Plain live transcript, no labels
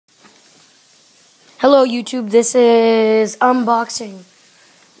Hello YouTube, this is unboxing.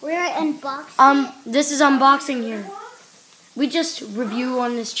 We're unboxing. This is unboxing here. We just review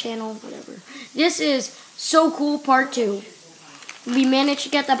on this channel, whatever. This is So Cool Part 2. We managed to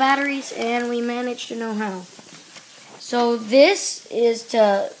get the batteries and we managed to know how. So this is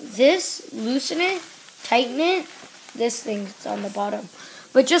loosen it, tighten it. This thing's on the bottom.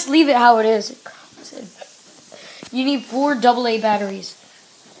 But just leave it how it is. You need 4 AA batteries.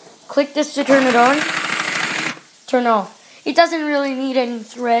 Click this to turn it on. Turn off. It doesn't really need any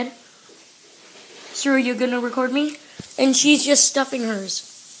thread. So you're gonna record me? And she's just stuffing hers.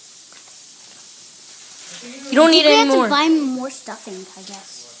 You don't need any more. We have to buy more stuffing, I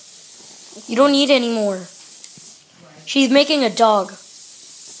guess. You don't need any more. She's making a dog. I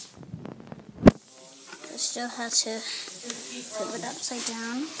still have to flip it upside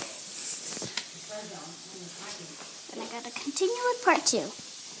down. And I gotta continue with part 2.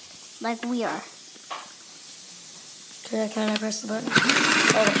 Like we are. Can I press the button?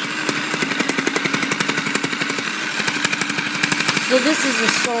 Okay. So this is a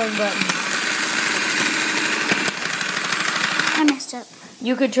sewing button. I messed up.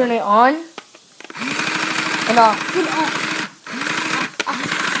 You could turn it on and off. Put it on.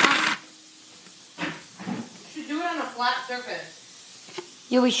 You should do it on a flat surface.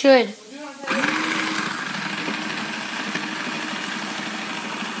 Yeah, we should. Would you want to try this?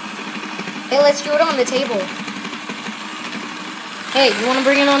 Hey, let's do it on the table. Hey, you want to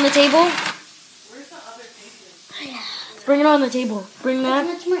bring it on the table? Where's the other pieces? Bring it on the table. Bring that.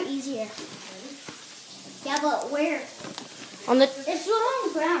 It's much more easier. Yeah, but where? On the... It's not on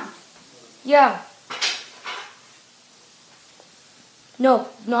the ground. Yeah. No,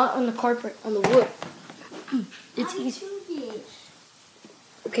 not on the carpet. On the wood. It's easy.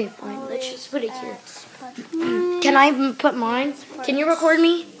 Okay, fine. Let's just put it here. Can I put mine? Can you record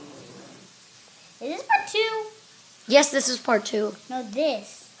me? Is this part 2? Yes, this is part 2. No,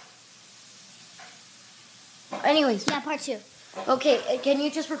 this. Anyways. Yeah, part 2. Okay, can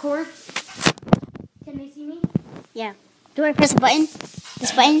you just record? Can they see me? Yeah. Do I press the button?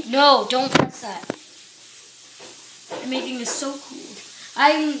 This button? No, don't press that. I'm making this so cool.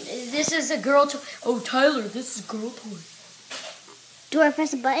 This is a girl toy. Oh, Tyler, this is a girl toy. Do I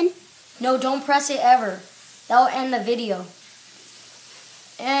press the button? No, don't press it ever. That'll end the video.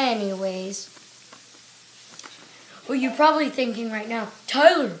 Anyways. Well, you're probably thinking right now,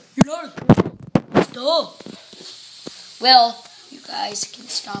 Tyler, you're not a girl. Stop. Well, you guys can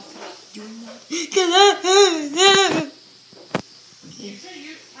stop doing that. Tyler, you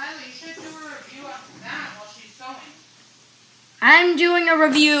should do a review of that while she's sewing. I'm doing a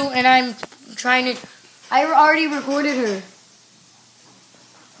review, and I'm trying to... I already recorded her.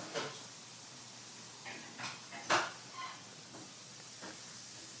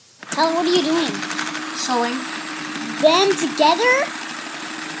 Tyler, what are you doing? Sewing. Them together?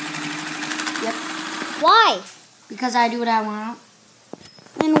 Yep. Why? Because I do what I want.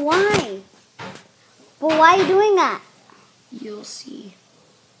 And why? But why are you doing that? You'll see.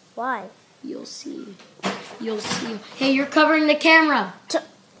 Why? You'll see. You'll see. Hey, you're covering the camera.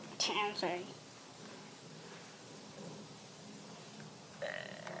 I'm sorry.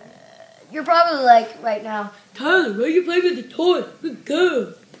 You're probably like, right now, Tyler, why are you playing with the toy? Good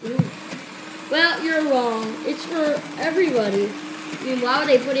girl. Well, you're wrong. It's for everybody. I mean, why would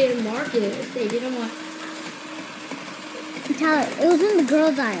they put it in market if they didn't want... Tyler, it was in the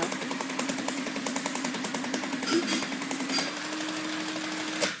girls' aisle.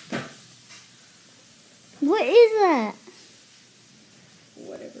 What is that?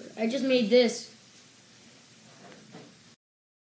 Whatever. I just made this.